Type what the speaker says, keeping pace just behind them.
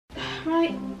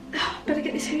Right, better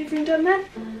get this hoovering done then.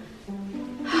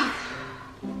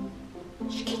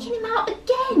 She's kicking him out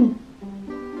again.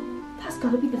 That's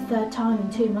got to be the 3rd time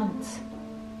in 2 months.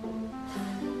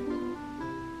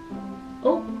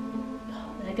 Oh,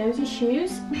 there goes his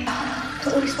shoes.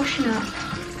 Put all this washing up.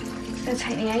 It's going to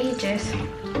take me ages.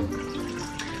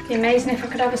 It'd be amazing if I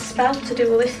could have a spell to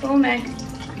do all this for me.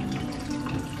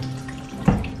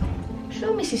 I'm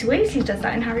sure Mrs. Weasley does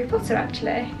that in Harry Potter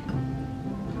actually.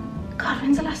 God,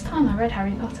 when's the last time I read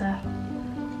Harry Potter?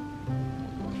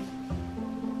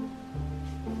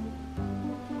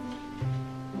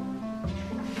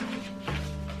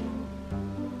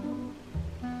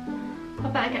 I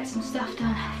better get some stuff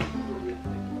done.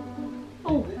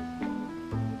 Oh.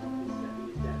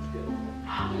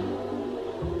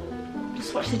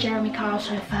 Just watch the Jeremy Kyle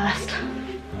show first.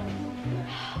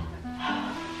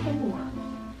 Oh.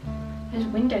 Those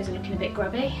windows are looking a bit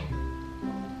grubby.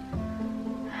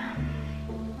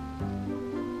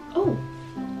 Oh.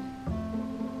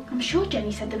 I'm sure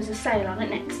Jenny said there was a sale on it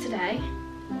next today.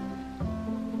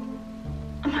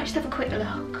 I might just have a quick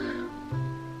look.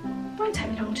 Won't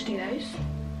take me long to do those.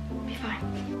 Be fine.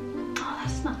 Oh,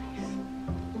 that's nice.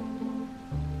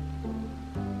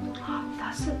 Oh,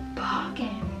 that's a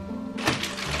bargain.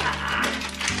 Ah,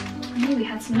 I knew we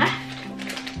had some left.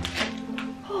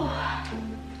 Oh,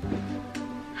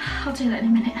 I'll do that in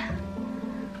a minute.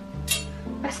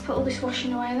 Best put all this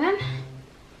washing away then.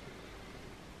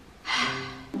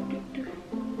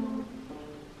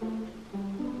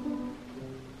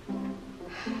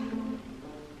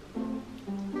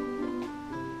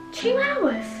 Two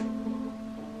hours?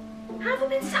 How have I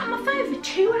been sat on my phone for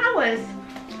 2 hours?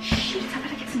 Shit, I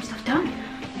better get some stuff done.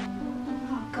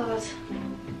 Oh God.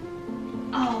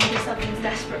 Oh, this oven's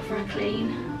desperate for a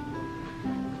clean.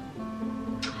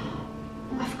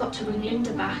 I forgot to bring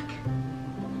Linda back.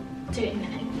 I'll do it in a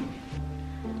minute.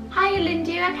 Hiya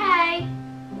Linda, you okay?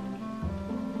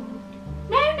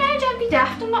 No, don't be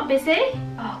daft, I'm not busy.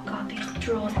 Oh God, these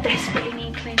drawers desperately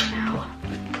need cleaning now.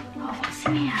 Oh, what's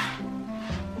in here?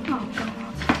 Oh God.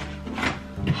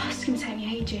 Oh, it's going to take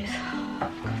me ages.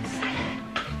 Oh, for God's sake.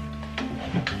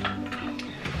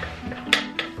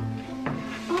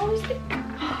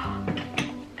 Oh,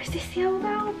 is this the old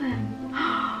album?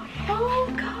 Oh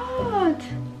God.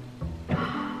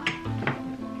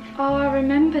 Oh, I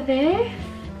remember this.